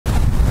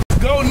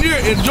near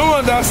and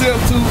joined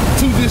ourselves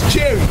to this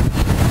chariot.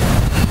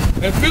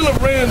 And Philip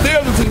ran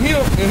there to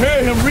him and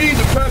heard him read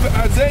the prophet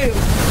Isaiah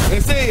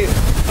and said,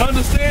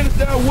 understandest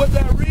thou what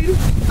thou readest?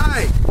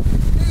 Hey,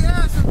 he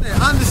answered that.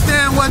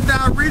 Understand what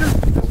thou readest?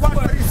 Watch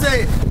what he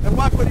said. And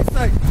watch what he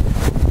say.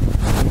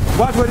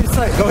 Watch what he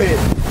say. Go ahead.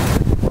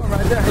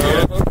 Right there.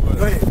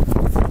 Go ahead.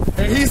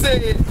 And he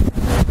said,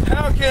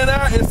 how can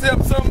I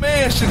except some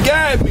man should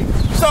guide me?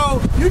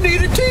 So you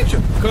need a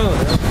teacher. Come.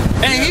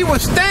 And he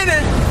was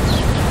standing,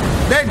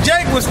 that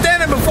Jake was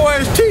standing before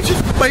his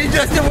teachers, but he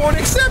just didn't want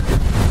to accept it.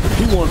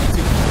 He wanted to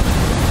teach.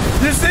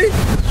 You see?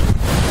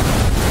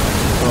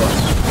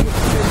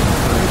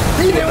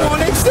 He didn't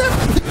want to accept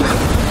it.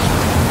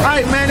 All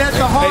right, man, that's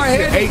a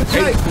hard-headed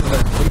Jake.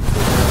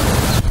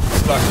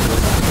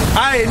 All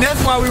right, and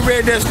that's why we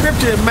read that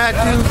scripture in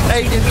Matthew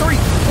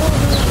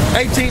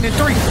 18 and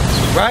 3,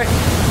 right?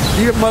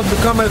 You must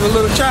become as a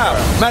little child.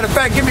 Matter of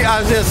fact, give me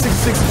Isaiah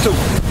 66 and 2.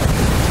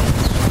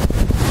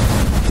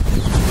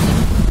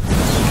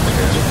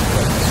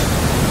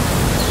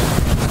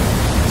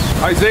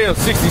 Isaiah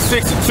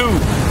 66 and 2.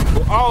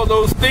 For all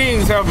those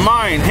things have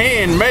mine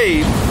hand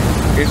made,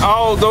 and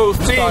all those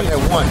things. Start at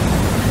 1.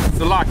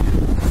 Salaki,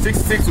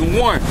 66 and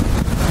 1.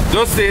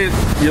 Thus said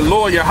your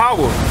Lord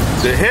Yahweh,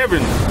 the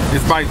heaven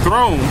is my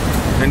throne,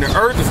 and the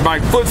earth is my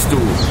footstool.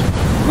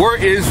 Where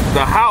is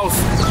the house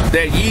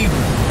that ye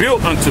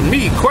built unto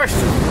me?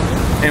 Question.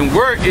 And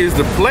where is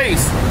the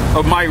place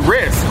of my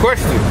rest?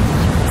 Question.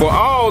 For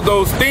all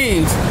those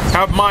things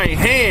have my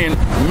hand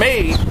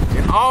made,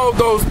 and all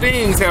those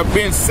things have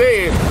been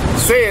said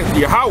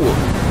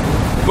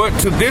Yahweh. But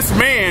to this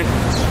man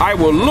I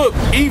will look,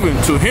 even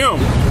to him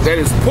that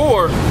is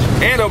poor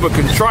and of a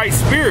contrite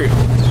spirit,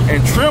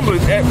 and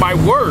trembleth at my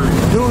word.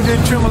 Dude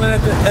didn't trembling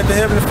at the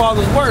Heavenly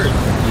Father's word.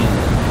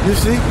 You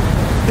see?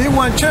 He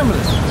wasn't trembling.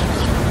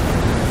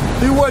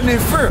 He wasn't in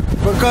fear.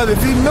 Because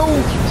if he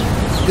knew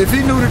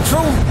the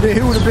truth, then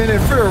he would have been in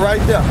fear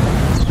right there.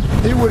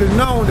 He would have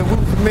known that we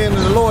were the men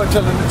of the Lord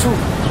telling the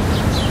truth.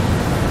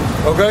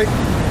 Okay?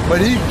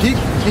 But he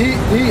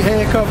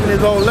handcuffing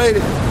his old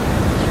lady,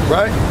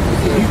 right?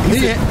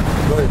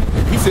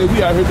 He said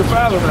we out here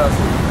defiling ourselves.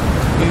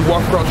 He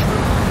walked across the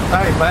street.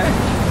 Hey, man.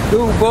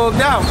 Dude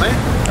bugged out, man.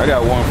 I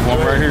got one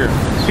right here.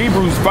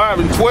 Hebrews 5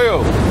 and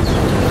 12.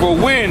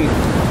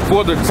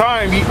 For the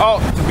time ye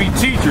ought to be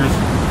teachers,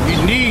 you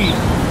need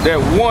that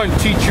one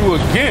teach you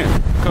again.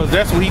 Because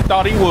that's what he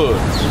thought he was.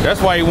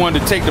 That's why he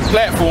wanted to take the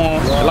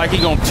platform like he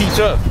gonna teach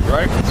us,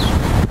 right?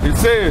 It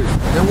says,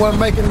 it wasn't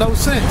making no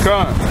sense.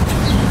 Son,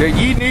 that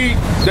ye need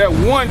that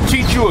one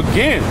teach you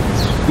again,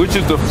 which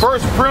is the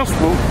first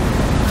principle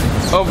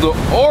of the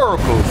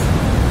oracles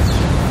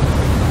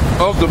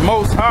of the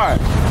Most High,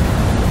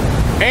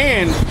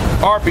 and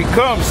are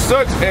become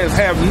such as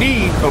have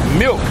need of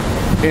milk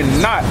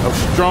and not of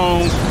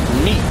strong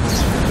meat.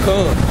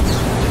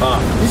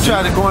 You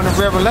tried to go into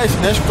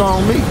Revelation, that's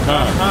strong meat.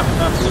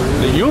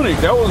 The eunuch,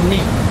 that was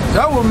meat.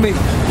 That was meat.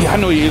 Yeah, I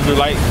know you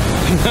Israelite.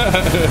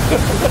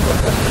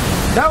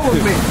 That was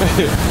meat.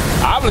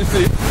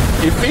 Obviously,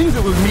 Ephesians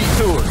was meat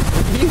to it.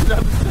 He's not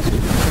the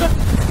same.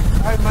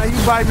 Hey man, you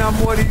biting out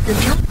more than you can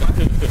chew.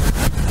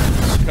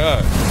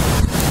 God.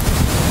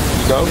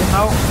 So? You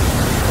know?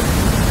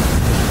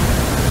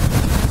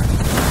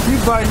 You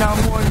biting out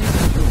more than you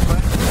can chew,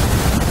 man.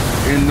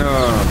 And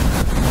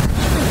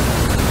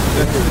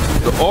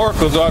the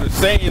oracles are the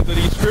sayings of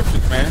these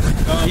scriptures, man.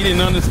 He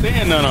didn't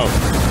understand none of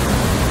them.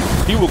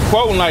 He was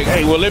quoting like,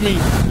 hey, well, let me,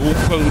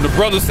 the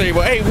brothers say,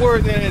 well, hey, where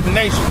is that in the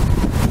nation?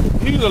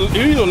 He's a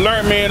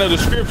learned man of the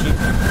scriptures.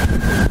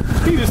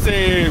 He just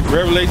said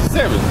Revelation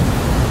 7.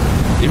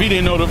 If he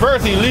didn't know the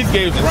verse, he at least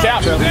gave us the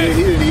chapter.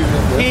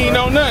 He ain't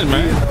know nothing,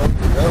 man.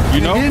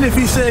 You know? And then if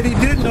he said he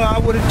didn't know, I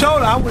would have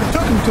told him. I would have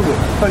took him to it.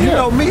 But you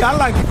know me, I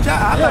like to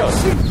I like to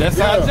see. That's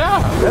our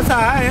job. That's how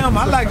I am.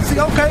 I like to see.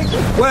 Okay,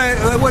 well,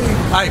 all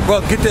right,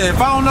 brother, get that.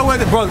 If I don't know where,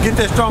 brother, get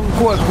that strong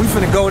chord. We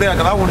finna go there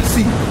because I want to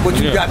see what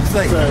you got to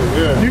say.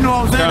 You know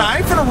what I'm saying? I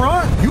ain't finna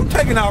run. You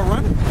taking out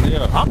running.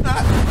 Yeah. I'm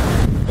not.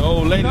 The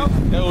old lady,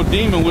 that old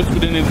demon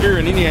whispered in his ear,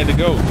 and then he had to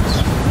go.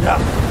 Yeah.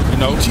 You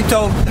know. She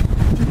told him,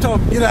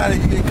 get out of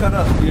here, you get cut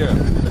up. Yeah.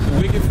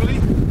 Wicked flee.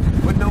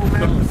 With no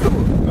man pursuer.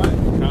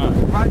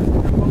 Right.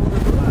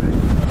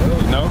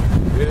 You know?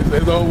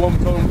 There's the old woman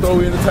told him to throw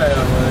in the towel,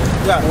 man.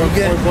 Yeah,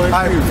 all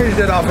right, finish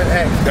that off in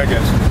Acts. I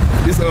got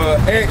you. It's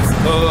Acts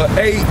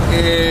 8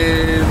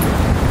 and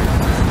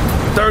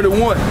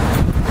 31.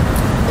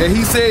 And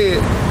he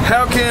said,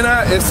 how can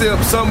I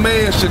except some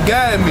man should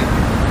guide me?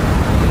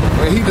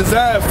 And he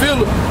desired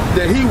Philip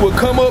that he would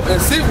come up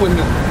and sit with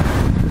him.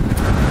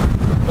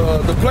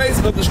 The place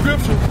of the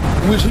scripture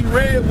which he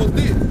read was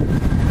this: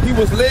 he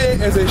was led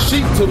as a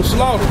sheep to the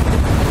slaughter,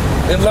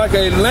 and like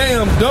a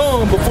lamb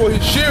dumb before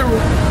his shearer,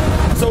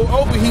 so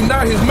opened he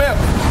not his mouth.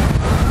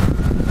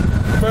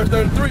 Verse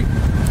 33,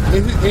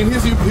 in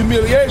his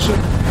humiliation,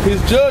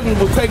 his judgment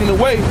was taken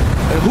away,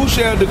 and who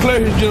shall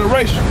declare his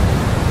generation?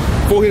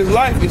 For his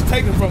life is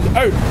taken from the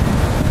earth.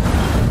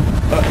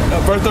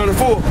 Verse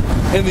 34,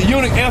 and the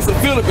eunuch answered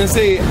Philip and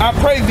said, I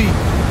pray thee,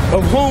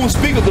 of whom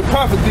speaketh the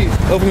prophet this?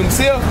 Of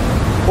himself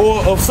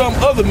or of some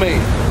other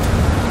man?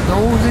 So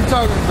who's he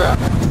talking about?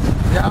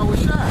 Yahweh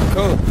Shai.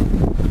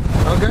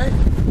 Okay?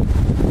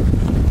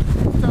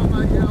 He's talking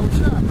about Yahweh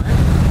Shai, man.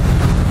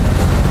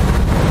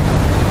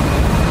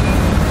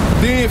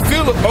 Then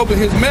Philip opened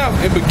his mouth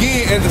and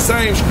began at the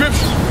same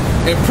scripture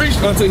and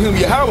preached unto him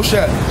Yahweh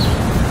Shai.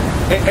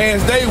 And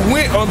as they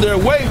went on their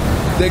way,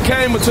 they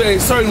came into a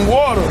certain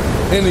water,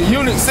 and the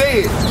eunuch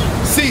said,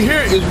 See,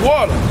 here is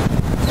water.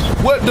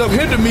 What doth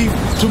hinder me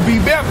to be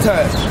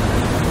baptized?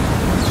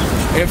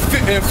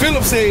 And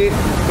Philip said,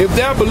 If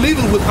thou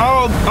believest with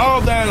all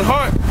thine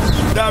heart,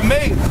 thou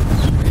mayest.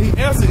 He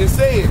answered and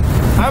said,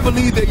 I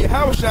believe that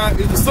Yahweh Shai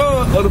is the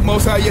Son of the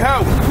Most High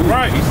Yahweh.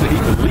 Right. He said he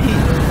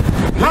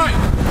believed. Right.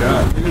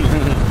 God.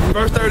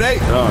 Verse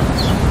 38.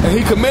 And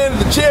he commanded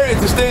the chariot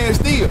to stand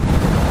still.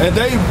 And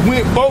they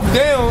went both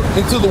down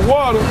into the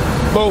water,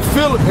 both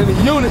Philip and the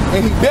eunuch,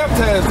 and he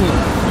baptized him.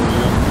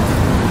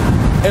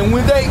 And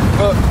when they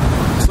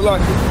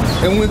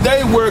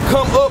were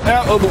come up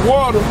out of the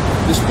water,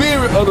 the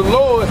Spirit of the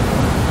Lord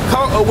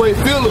caught away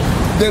Philip,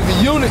 that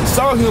the eunuch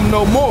saw him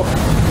no more.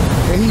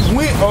 And he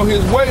went on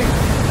his way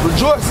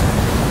rejoicing.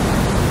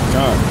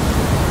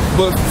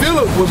 But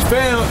Philip was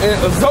found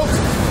at Azotus,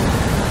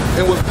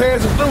 and was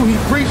passing through. He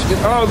preached in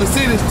all the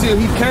cities till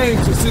he came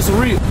to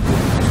Caesarea.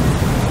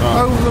 He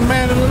was a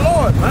man of the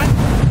Lord, man.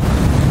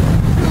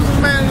 He was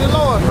a man of the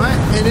Lord, man.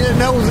 And then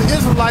there was an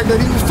Israelite that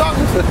he was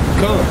talking to.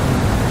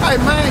 Hey,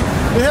 man,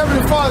 the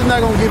Heavenly Father's not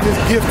going to give his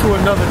gift to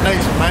another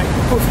nation, man.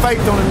 Put faith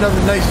on another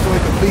nation so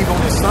he can believe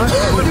on his son.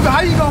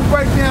 How you going to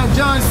break down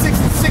John 6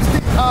 and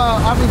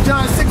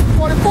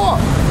 44?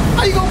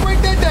 How you going to break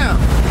that down?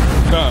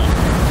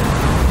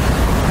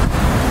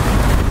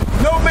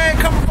 No man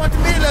cometh unto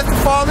me unless the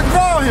Father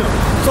draw him.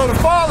 So the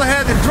Father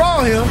had to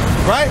draw him,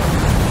 right?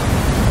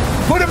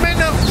 Put him in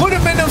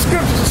them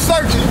scriptures to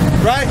search it,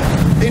 right?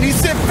 And he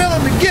sent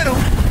Philip to get him.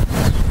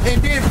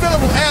 And then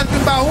Philip was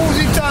asking about who's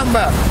he talking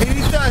about. And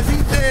he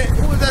said,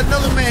 who was that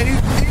another man? He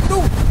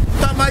knew.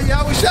 Talking about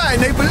Yahweh Shai.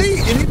 And they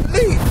believed. And he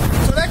believed.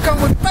 So that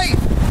comes with faith.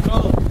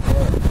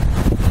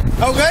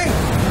 Okay?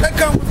 That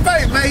comes with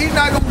faith, man. He's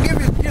not going to give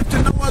his gift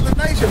to no other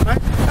nation, man.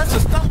 That's a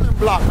stumbling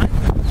block, man.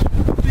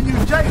 To you,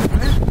 Jake,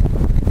 man.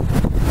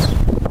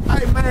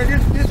 Hey, man,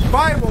 this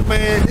Bible,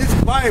 man, this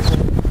Bible.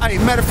 Hey,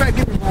 matter of fact,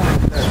 give me one.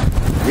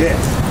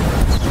 Yes.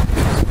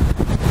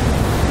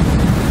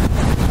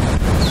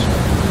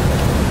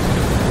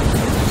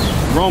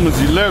 Romans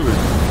 11.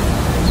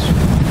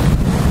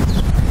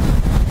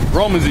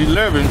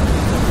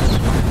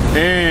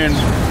 And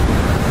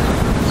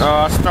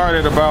I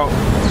started about,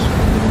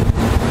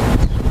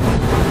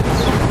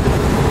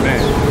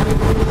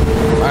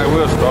 I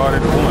will start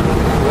at 1.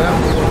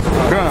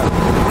 Done.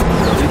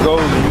 It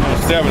goes and you're on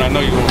 7. I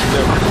know you're on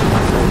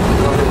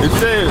 7. It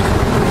says,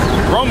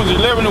 Romans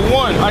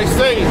 11:1, I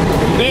say,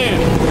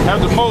 then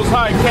have the Most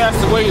High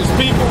cast away his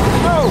people?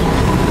 No.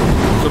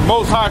 The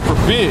Most High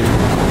forbid.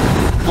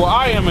 For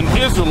I am an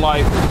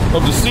Israelite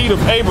of the seed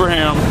of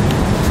Abraham,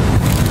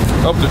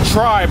 of the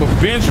tribe of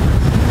Benjamin.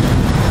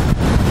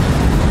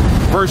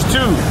 Verse 2,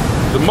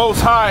 the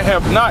Most High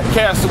have not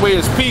cast away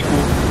his people,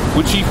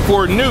 which he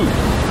foreknew.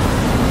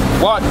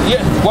 Wot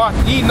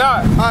ye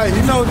not? All right,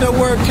 you know what that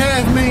word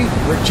cast means?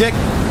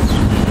 Rejected.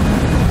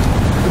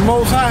 The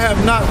Most High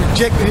have not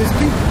rejected his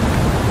people.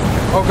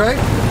 Okay?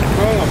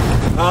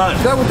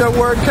 That's what that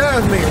word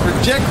cast means.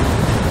 Rejected.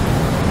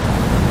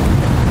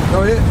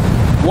 Go ahead.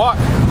 Wot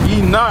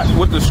ye not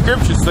what the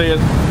scripture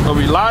saith of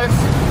Elias?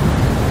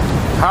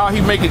 How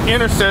he maketh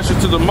intercession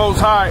to the Most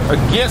High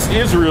against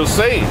Israel,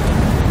 saying,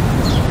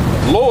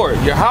 Lord,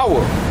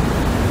 Yahweh,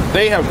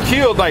 they have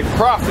killed thy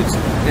prophets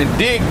and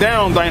digged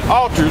down thine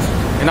altars,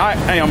 and I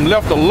am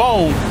left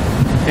alone,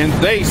 and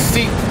they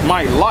seek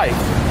my life.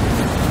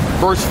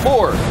 Verse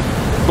 4,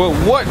 but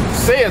what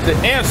saith the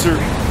answer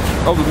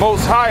of the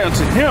Most High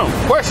unto him?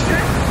 Question,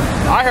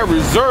 I have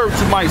reserved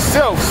to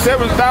myself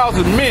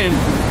 7,000 men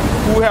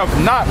who have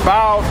not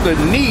bowed the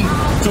knee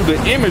to the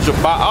image of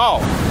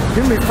Baal.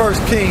 Give me 1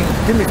 Kings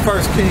 19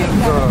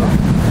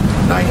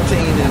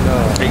 and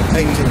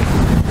 18.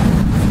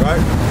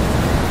 Right?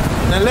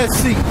 Now let's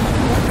see.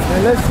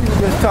 Let's see what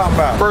that's talking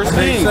about. First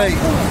Kings.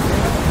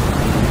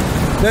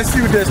 Let's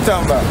see what that's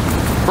talking about.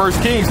 1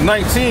 Kings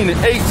 19 and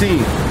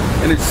 18.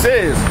 And it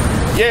says,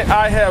 yet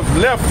I had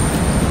left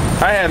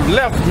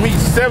me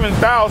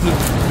 7,000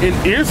 in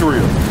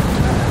Israel,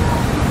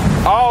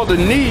 all the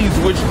knees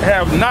which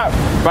have not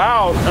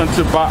bowed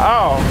unto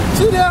Baal.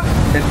 See there?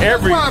 And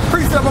every that's why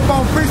precept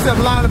upon precept,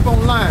 line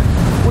upon line.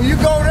 When you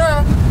go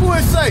there, who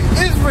it say?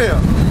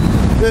 Israel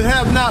that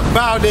have not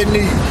bowed their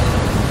knees.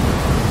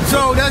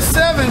 So that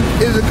 7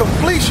 is a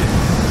completion.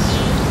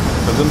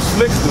 Because them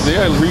slicksters,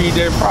 they'll read,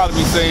 they'll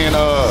probably be saying,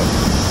 well,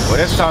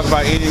 that's talking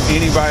about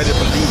anybody that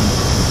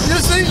believes. You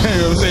see? You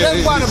know what I'm saying?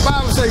 That's why the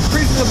Bible says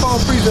precept upon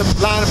precept,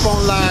 line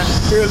upon line,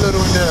 here a little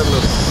and there a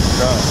little.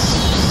 God.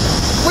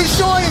 We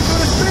showing you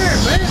through the Spirit,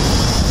 man.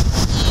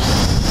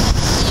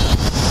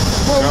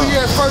 Well, we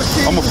at 1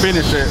 Kings. I'm going to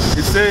finish that.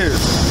 It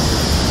says,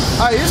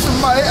 Hey, it's a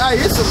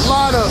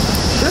lot of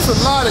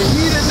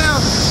heat in there.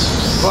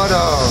 But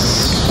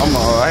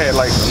I had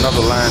like another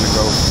line to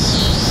go.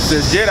 It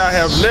says, yet I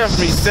have left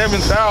me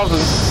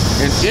 7,000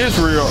 in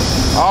Israel,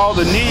 all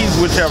the knees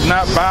which have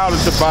not bowed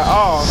to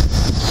Baal,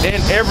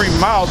 and every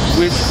mouth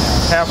which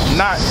have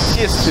not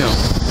kissed him.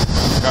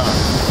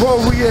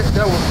 Before we get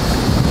that one,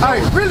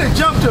 hey, really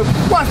jump to,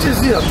 watch this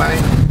here, man.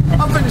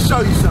 I'm finna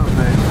show you something,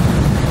 man.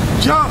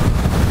 Jump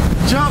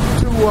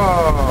to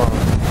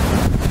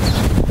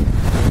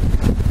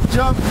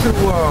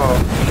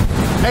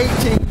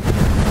 18,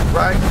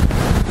 right?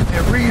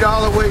 And read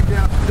all the way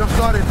down. Just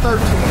start at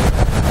 13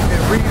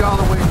 and read all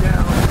the way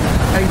down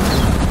 18.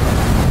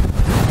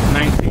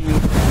 19.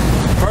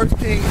 First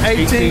King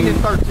 18 and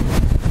 13.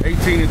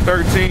 18 and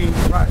 13.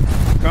 Right.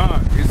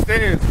 God. It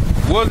says,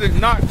 was it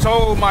not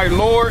told my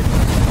Lord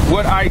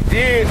what I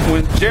did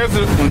when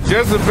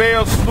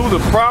Jezebel slew the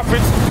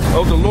prophets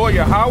of the Lord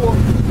Yahweh?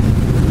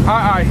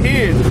 How I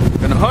hid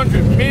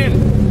 100 men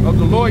of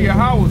the Lord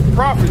Yahweh's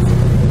prophets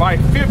by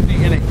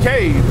 50 in a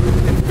cave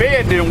and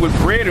fed them with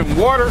bread and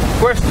water?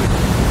 Question.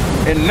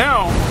 And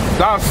now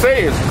thou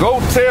sayest,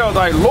 go tell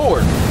thy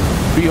Lord,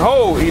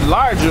 behold,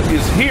 Elijah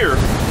is here,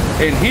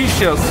 and he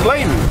shall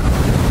slay me.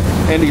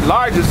 And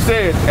Elijah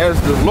said, as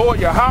the Lord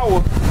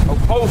Yahweh of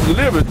hosts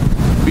liveth,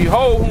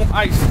 behold, whom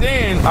I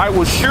stand, I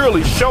will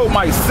surely show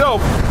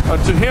myself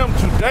unto him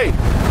today.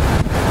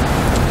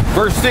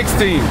 Verse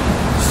 16.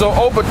 So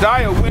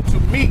Obadiah went to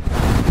meet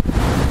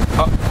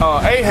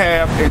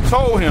Ahab and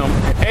told him,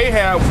 and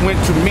Ahab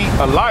went to meet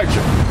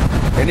Elijah.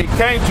 And it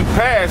came to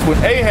pass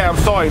when Ahab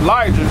saw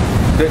Elijah,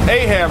 that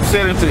Ahab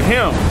said unto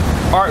him,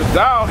 art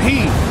thou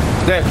he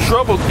that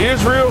troubled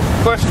Israel?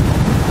 Question.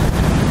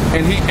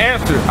 And he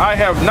answered, I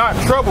have not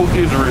troubled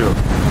Israel,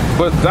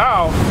 but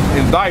thou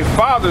in thy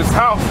father's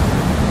house,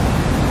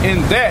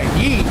 in that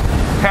ye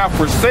have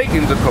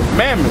forsaken the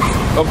commandments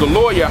of the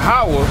Lord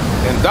Yahweh,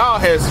 and thou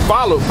hast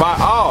followed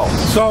Baal.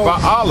 So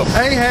Baalim.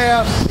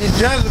 Ahab and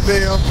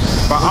Jezebel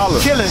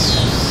were killing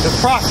the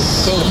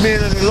prophets, the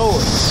men of the Lord.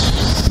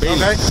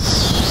 Okay?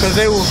 Because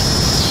they were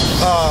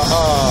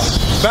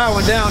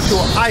bowing down to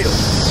an idol.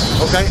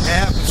 Okay?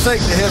 And have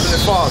forsaken the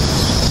Heavenly Father.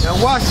 Now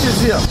watch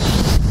this here.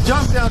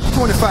 Jump down to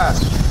 25.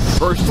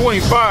 Verse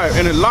 25,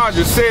 and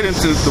Elijah said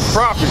unto the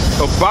prophet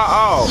of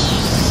Baal,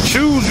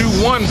 choose you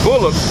one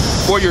bullock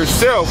for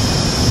yourself,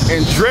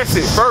 and dress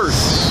it first,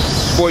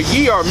 for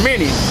ye are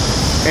many,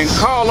 and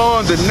call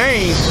on the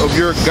name of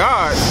your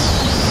God,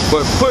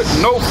 but put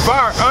no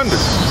fire under.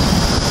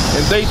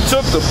 And they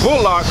took the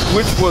bullock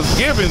which was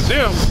given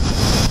them,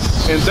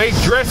 and they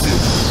dressed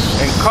it,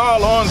 and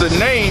called on the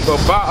name of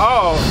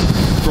Baal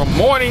from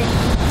morning,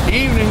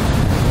 evening,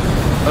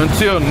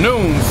 until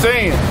noon,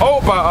 saying, O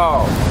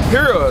Baal,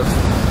 hear us.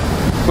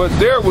 But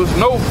there was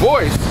no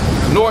voice,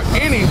 nor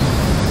any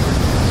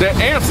that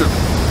answered.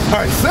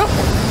 All right, simple.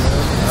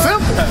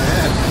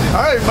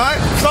 All right, Mike.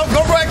 So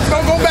go back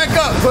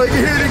up so you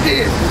can hear it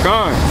again.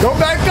 Go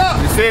back up.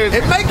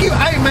 It make you,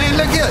 hey man,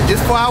 look here,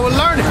 just for our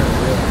learning.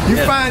 You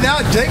find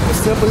out Jake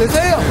was simple as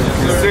hell.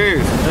 It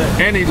says,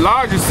 and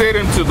Elijah said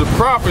unto the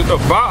prophet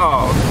of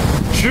Baal,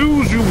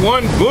 choose you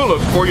one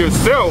bullock for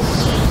yourself,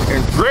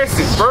 and dress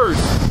it first,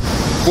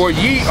 for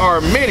ye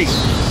are many,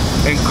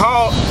 and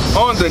call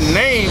on the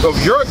name of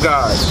your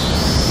God,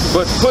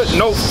 but put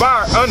no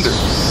fire under.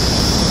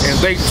 And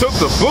they took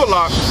the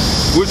bullock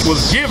which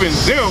was given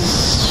them,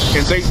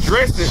 and they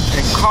dressed it,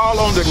 and called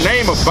on the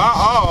name of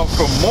Baal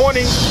from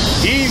morning,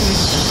 evening,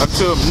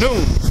 until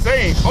noon,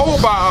 saying, O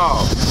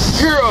Baal,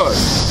 hear us.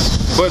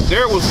 But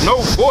there was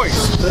no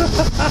voice,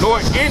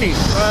 nor any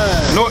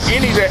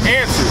that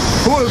answered.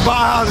 Who is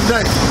Baal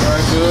today?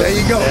 There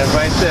you go. Yeah,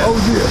 right there. Oh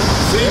yeah.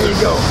 There you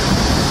go.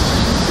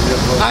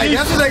 Hey,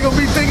 that's what they gonna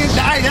be thinking.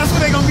 Hey, that's what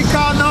they gonna be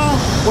calling on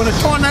when a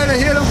tornado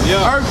hit them,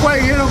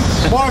 earthquake hit them,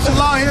 martial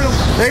law hit them.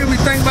 They gonna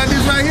be thinking about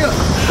this right here.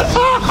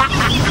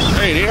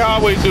 Hey, they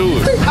always do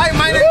it. Hey,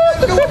 man, they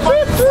do it for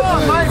the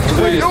son, man.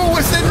 When dude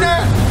was sitting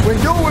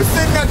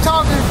there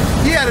talking,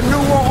 he had a new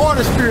world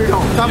order spirit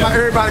on, talking about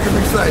everybody can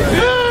be saved.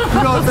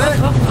 You know what I'm saying?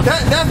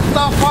 That's the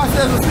thought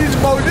process of Caesar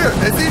Borgia.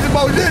 And Caesar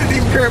Borgia didn't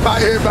even care about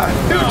everybody.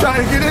 He was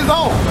trying to get his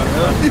own.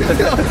 You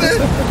know what I'm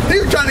saying?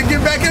 He was trying to get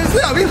back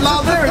himself. He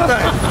lost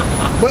everything.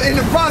 But in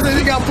the process,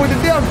 he got put to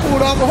death and pulled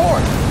off a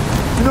horse.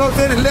 You know what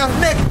I'm saying? And left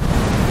naked.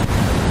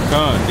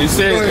 It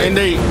says, and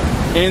they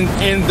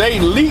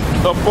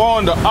leaped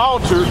upon the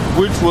altar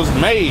which was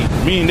made,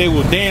 meaning they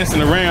were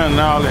dancing around and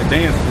all that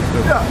dancing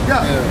and stuff.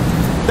 Yeah.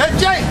 That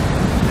Jake.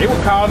 They were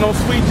calling on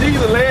sweet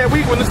Jesus last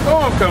week when the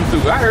storm come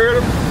through. I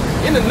heard them.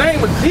 In the name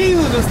of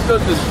Jesus,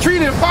 the tree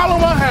didn't fall on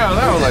my house.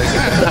 I was like,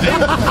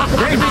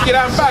 let me get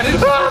out and fight it.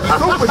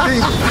 Super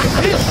Jesus.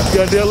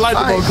 Got that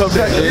lightning bolt come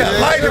down. Yeah,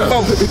 lightning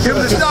bolt. Give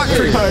him the stock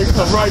tree.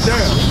 Come right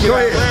down. Go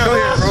ahead, bro.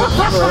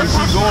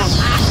 Keep going.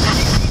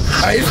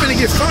 It's gonna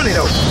get funny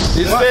though.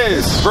 It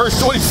says, verse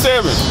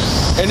 27,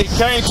 and it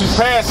came to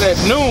pass at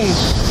noon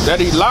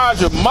that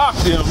Elijah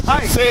mocked him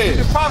and said,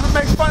 the prophet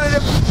makes fun of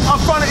them in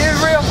front of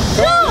Israel?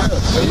 Yeah,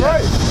 that's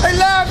right. They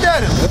laughed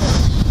at him.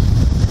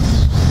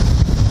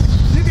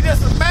 You can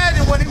just imagine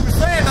imagine what he was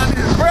saying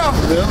under his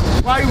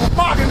breath while he was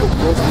mocking him.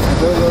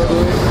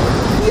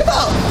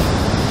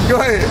 Yeah. Go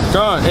ahead.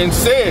 Done. And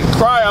said,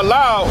 cry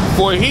aloud,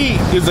 for he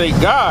is a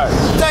God.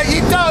 He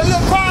told him,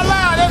 look, cry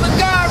aloud. There's a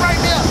God right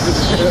there.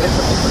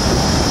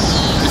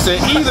 He said,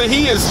 either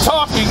he is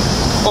talking,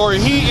 or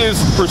he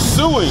is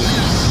pursuing,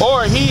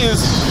 or he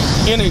is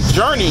in a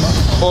journey,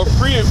 or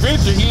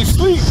pre-adventure, he is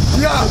asleep.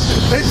 Yeah,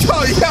 they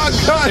told y'all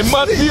God. It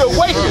must be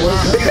awakened.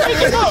 Wake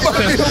him up.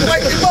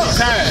 Wake him up.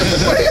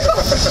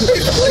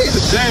 He's asleep.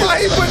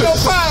 Why he put no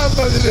fire up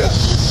under there?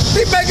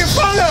 He making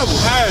fun of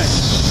him.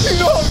 You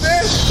know what I'm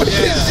saying?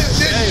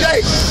 They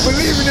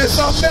believing in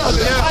something else,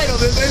 an idol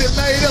that they done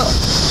made up.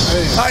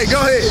 All right, go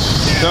ahead.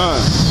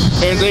 Done.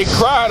 And they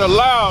cried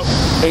aloud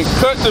and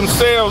cut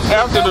themselves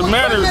after the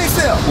manner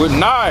with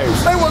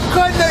knives. They were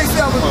cutting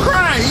themselves and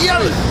crying,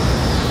 yelling.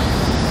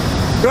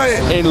 Go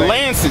ahead. And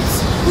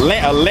lancets.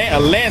 A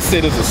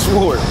lancet is a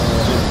sword.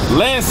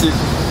 Lancet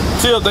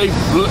till they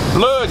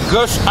blood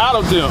gushed out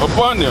of them,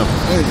 upon them.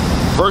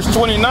 Verse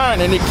 29,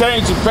 and it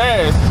came to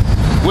pass,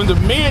 when the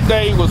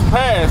midday was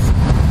past,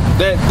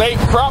 that they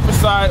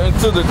prophesied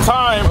until the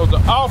time of the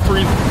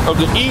offering of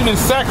the evening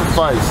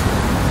sacrifice,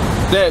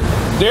 that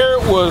there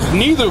was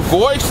neither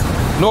voice,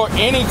 nor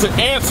any to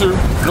answer,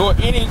 nor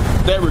any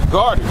that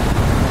regarded.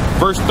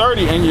 Verse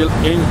 30, and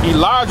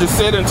Elijah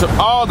said unto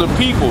all the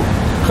people,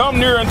 come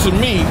near unto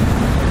me.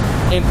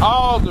 And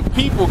all the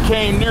people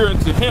came near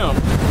unto him,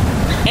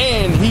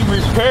 and he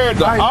repaired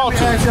the altar.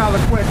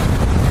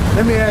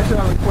 Let me ask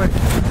y'all a question.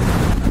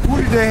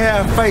 Who did they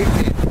have faith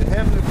in? The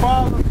Heavenly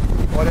Father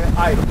or their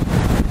idol?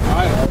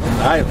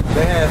 Idol.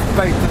 They had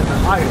faith in the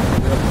idol.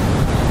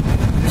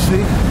 You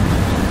see?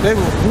 They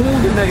were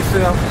wounding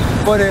themselves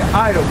for their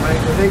idol, man,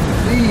 because they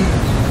believed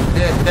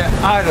that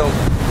idol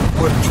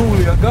was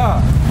truly a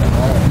God.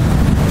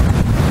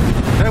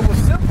 That was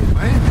simple,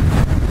 man.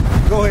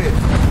 Go ahead.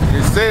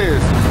 It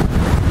says,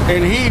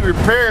 and he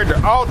repaired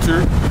the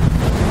altar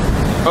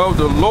of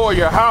the Lord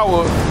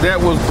Yahweh that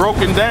was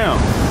broken down.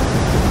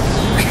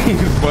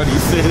 But he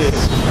said it.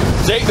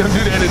 Jake don't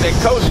do that in that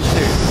coaching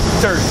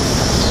church.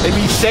 They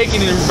be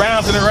shaking and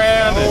bouncing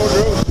around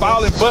and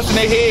falling, busting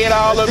their head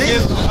all up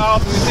against the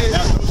altar.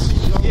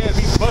 Yeah,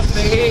 be busting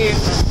their head.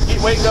 He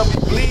wake up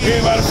and bleed.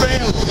 Everybody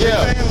family.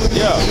 Yeah.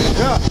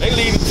 They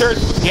leave the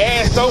church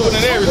gassed open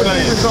and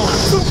everything.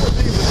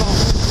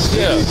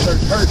 Yeah.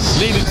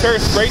 Lead the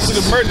church straight to the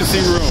emergency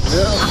room.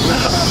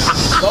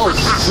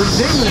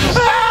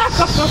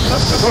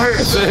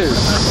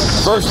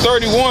 Verse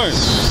 31,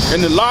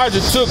 and Elijah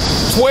took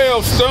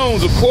 12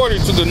 stones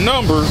according to the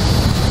number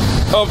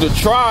of the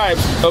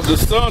tribes of the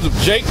sons of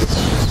Jacob,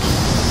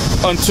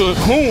 unto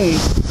whom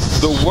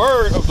the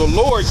word of the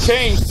Lord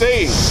came,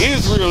 saying,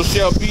 Israel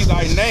shall be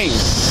thy name.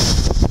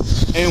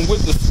 And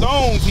with the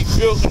stones he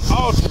built an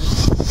altar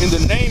in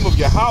the name of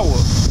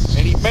Yahweh,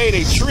 and he made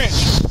a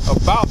trench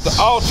about the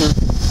altar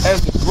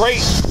as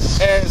great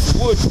as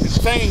would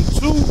contain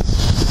 2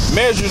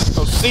 measures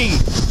of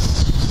seed.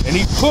 And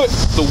he put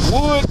the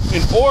wood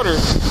in order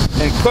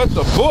and cut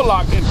the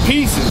bullock in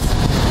pieces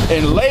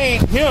and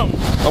laid him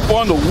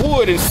upon the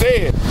wood and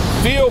said,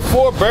 fill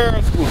 4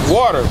 barrels with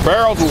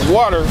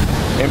water,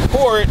 and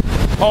pour it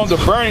on the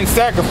burning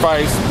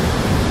sacrifice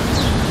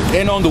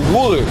and on the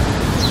wood.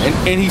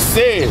 And he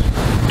said,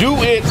 do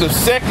it the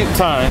second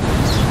time.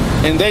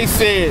 And they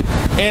said,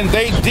 and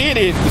they did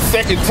it the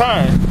second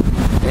time.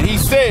 And he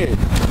said,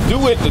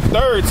 do it the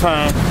third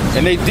time.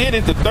 And they did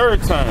it the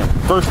third time.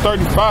 Verse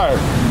 35,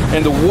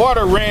 and the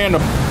water ran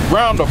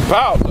round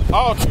about the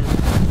altar,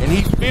 and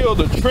he filled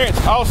the trench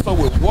also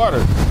with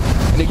water.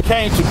 And it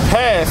came to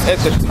pass at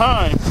the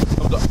time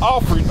of the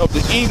offering of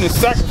the evening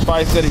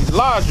sacrifice that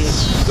Elijah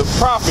the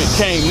prophet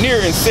came near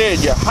and said,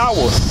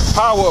 Yahweh,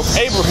 power of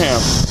Abraham,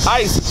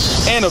 Isaac,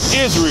 and of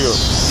Israel,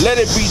 let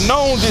it be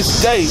known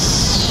this day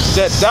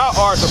that thou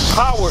art the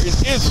power in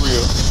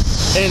Israel,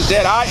 and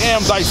that I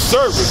am thy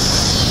servant,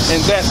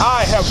 and that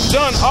I have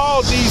done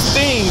all these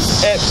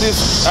things at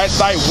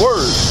thy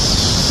word.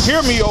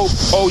 Hear me,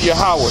 O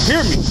Yahweh,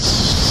 hear me,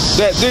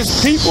 that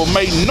this people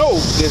may know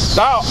that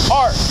thou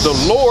art the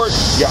Lord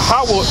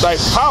Yahweh thy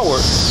power,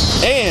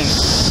 and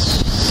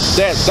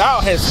that thou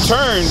hast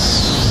turned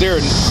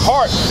their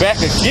heart back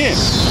again.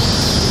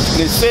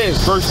 And it says,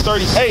 verse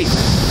 38,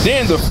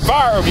 then the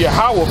fire of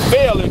Yahweh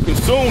fell and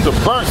consumed the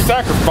burnt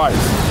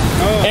sacrifice,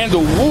 and the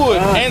wood,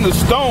 and the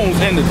stones,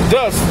 and the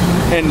dust,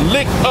 and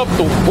licked up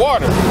the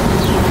water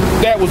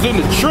that was in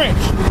the trench.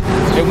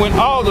 And when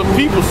all the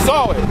people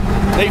saw it,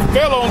 they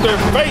fell on their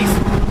face,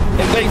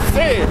 and they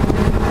said,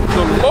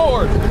 the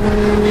Lord,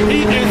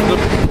 he is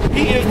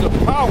the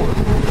power.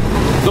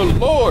 The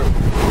Lord,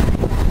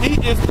 he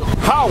is the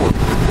power.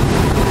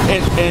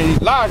 And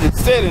Elijah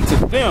said unto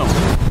them,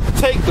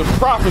 take the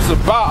prophets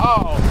of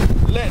Baal,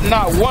 let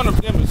not one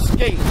of them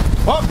escape.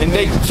 And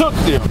they took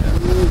them.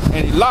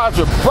 And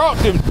Elijah brought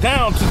them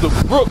down to the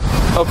brook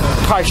of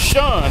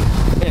Kishon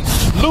and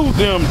slew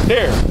them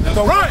there.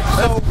 So, what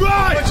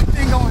you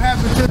think gonna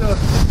happen to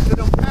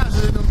them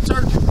pastors in them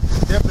churches?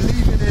 They're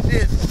believing in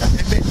this,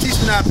 and they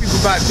teaching our people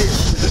about this.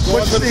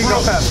 What you think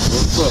gonna happen?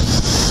 What's up?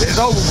 It's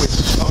over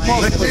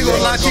with. There go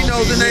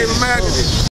Latinos and Native Americans.